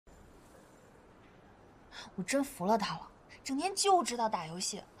我真服了他了，整天就知道打游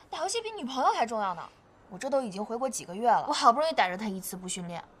戏，打游戏比女朋友还重要呢。我这都已经回国几个月了，我好不容易逮着他一次不训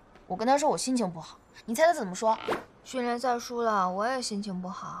练，我跟他说我心情不好，你猜他怎么说？训练赛输了，我也心情不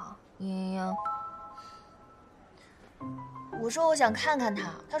好。莹莹，我说我想看看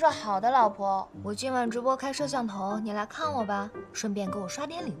他，他说好的，老婆。我今晚直播开摄像头，你来看我吧，顺便给我刷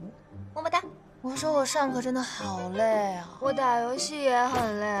点礼物，么么哒。我说我上课真的好累啊，我打游戏也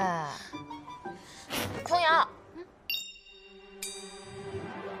很累。童瑶，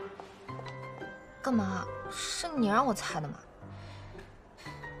干嘛？是你让我猜的吗？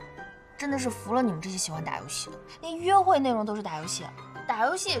真的是服了你们这些喜欢打游戏的，连约会内容都是打游戏，打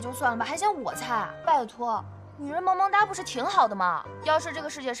游戏也就算了吧，还嫌我菜？拜托，女人萌萌哒不是挺好的吗？要是这个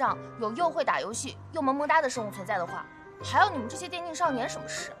世界上有又会打游戏又萌萌哒的生物存在的话，还要你们这些电竞少年什么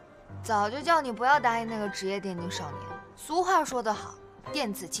事？早就叫你不要答应那个职业电竞少年。俗话说得好，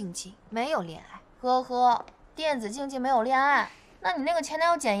电子竞技没有恋爱。呵呵，电子竞技没有恋爱，那你那个前男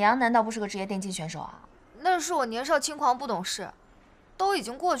友简阳难道不是个职业电竞选手啊？那是我年少轻狂不懂事，都已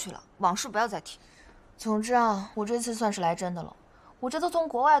经过去了，往事不要再提。总之啊，我这次算是来真的了。我这都从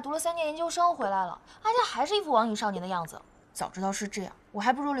国外读了3年研究生回来了，而且还是一副网瘾少年的样子。早知道是这样，我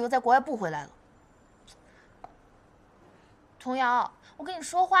还不如留在国外不回来了。童瑶，我跟你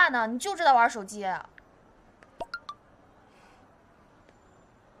说话呢，你就知道玩手机。哎，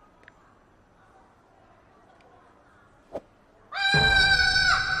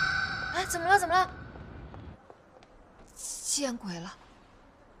怎么了？怎么了？见鬼了！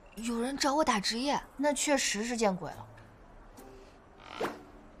有人找我打职业，那确实是见鬼了。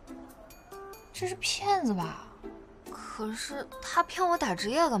这是骗子吧？可是他骗我打职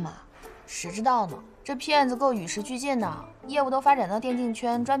业干嘛？谁知道呢？这骗子够与时俱进的，业务都发展到电竞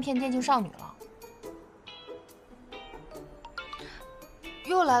圈，专骗电竞少女了。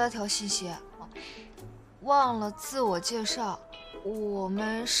又来了条信息，忘了自我介绍，我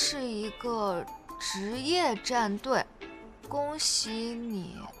们是一个职业战队，恭喜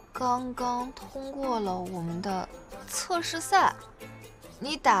你刚刚通过了我们的测试赛，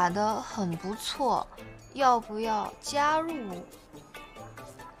你打得很不错，要不要加入？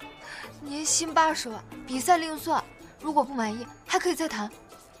年薪80万，比赛另算，如果不满意还可以再谈。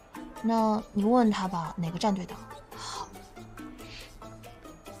那你问问他吧，哪个战队的？好，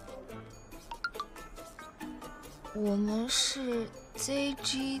我们是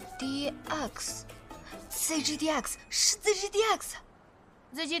ZGDX。ZGDX 是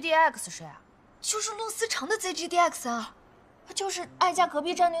ZGDX。ZGDX 谁啊？就是陆思成的 ZGDX 啊，就是爱家隔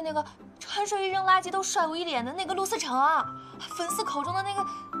壁战队那个穿睡衣扔垃圾都帅我一脸的那个陆思成啊，粉丝口中的那个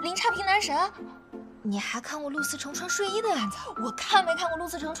零差评男神。你还看过陆思成穿睡衣的样子？我看没看过陆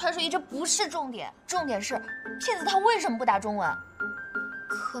思成穿睡衣这不是重点，重点是骗子他为什么不打中文？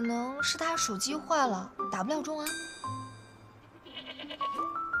可能是他手机坏了，打不了中文。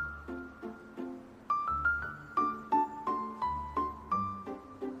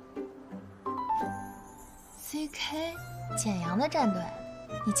CK 简阳的战队，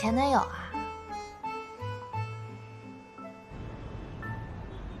你前男友啊？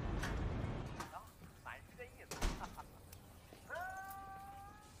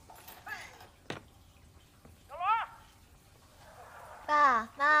爸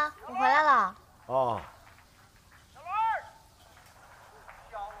妈，我回来了。哦。小罗，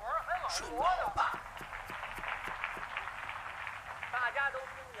小罗还老说呢吧？大家都听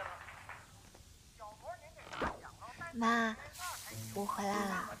见了。小罗，您这啥想了？妈，我回来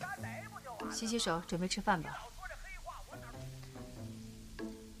了。洗洗手，准备吃饭吧。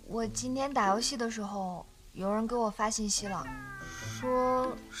我今天打游戏的时候，有人给我发信息了，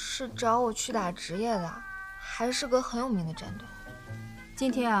说是找我去打职业的，还是个很有名的战队。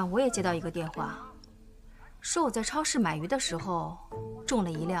今天啊，我也接到一个电话，说我在超市买鱼的时候中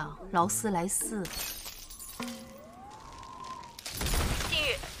了一辆劳斯莱斯。近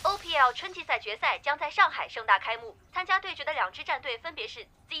日 ，OPL 春季赛决赛将在上海盛大开幕，参加对决的2支战队分别是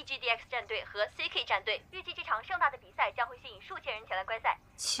ZGDX 战队和 CK 战队。预计这场盛大的比赛将会吸引数千人前来观赛。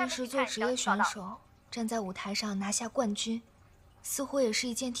其实做职业选手，站在舞台上拿下冠军，似乎也是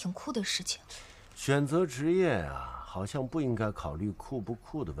一件挺酷的事情。选择职业啊，好像不应该考虑酷不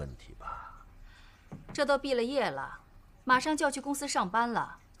酷的问题吧？这都毕了业了，马上就要去公司上班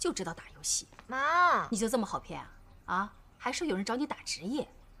了，就知道打游戏。妈，你就这么好骗啊？啊？还说有人找你打职业？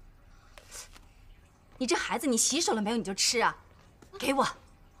你这孩子，你洗手了没有？你就吃啊！给我！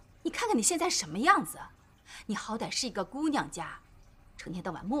你看看你现在什么样子？你好歹是一个姑娘家，成天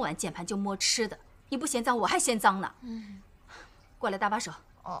到晚摸完键盘就摸吃的，你不嫌脏，我还嫌脏呢。过来搭把手。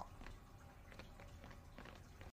哦。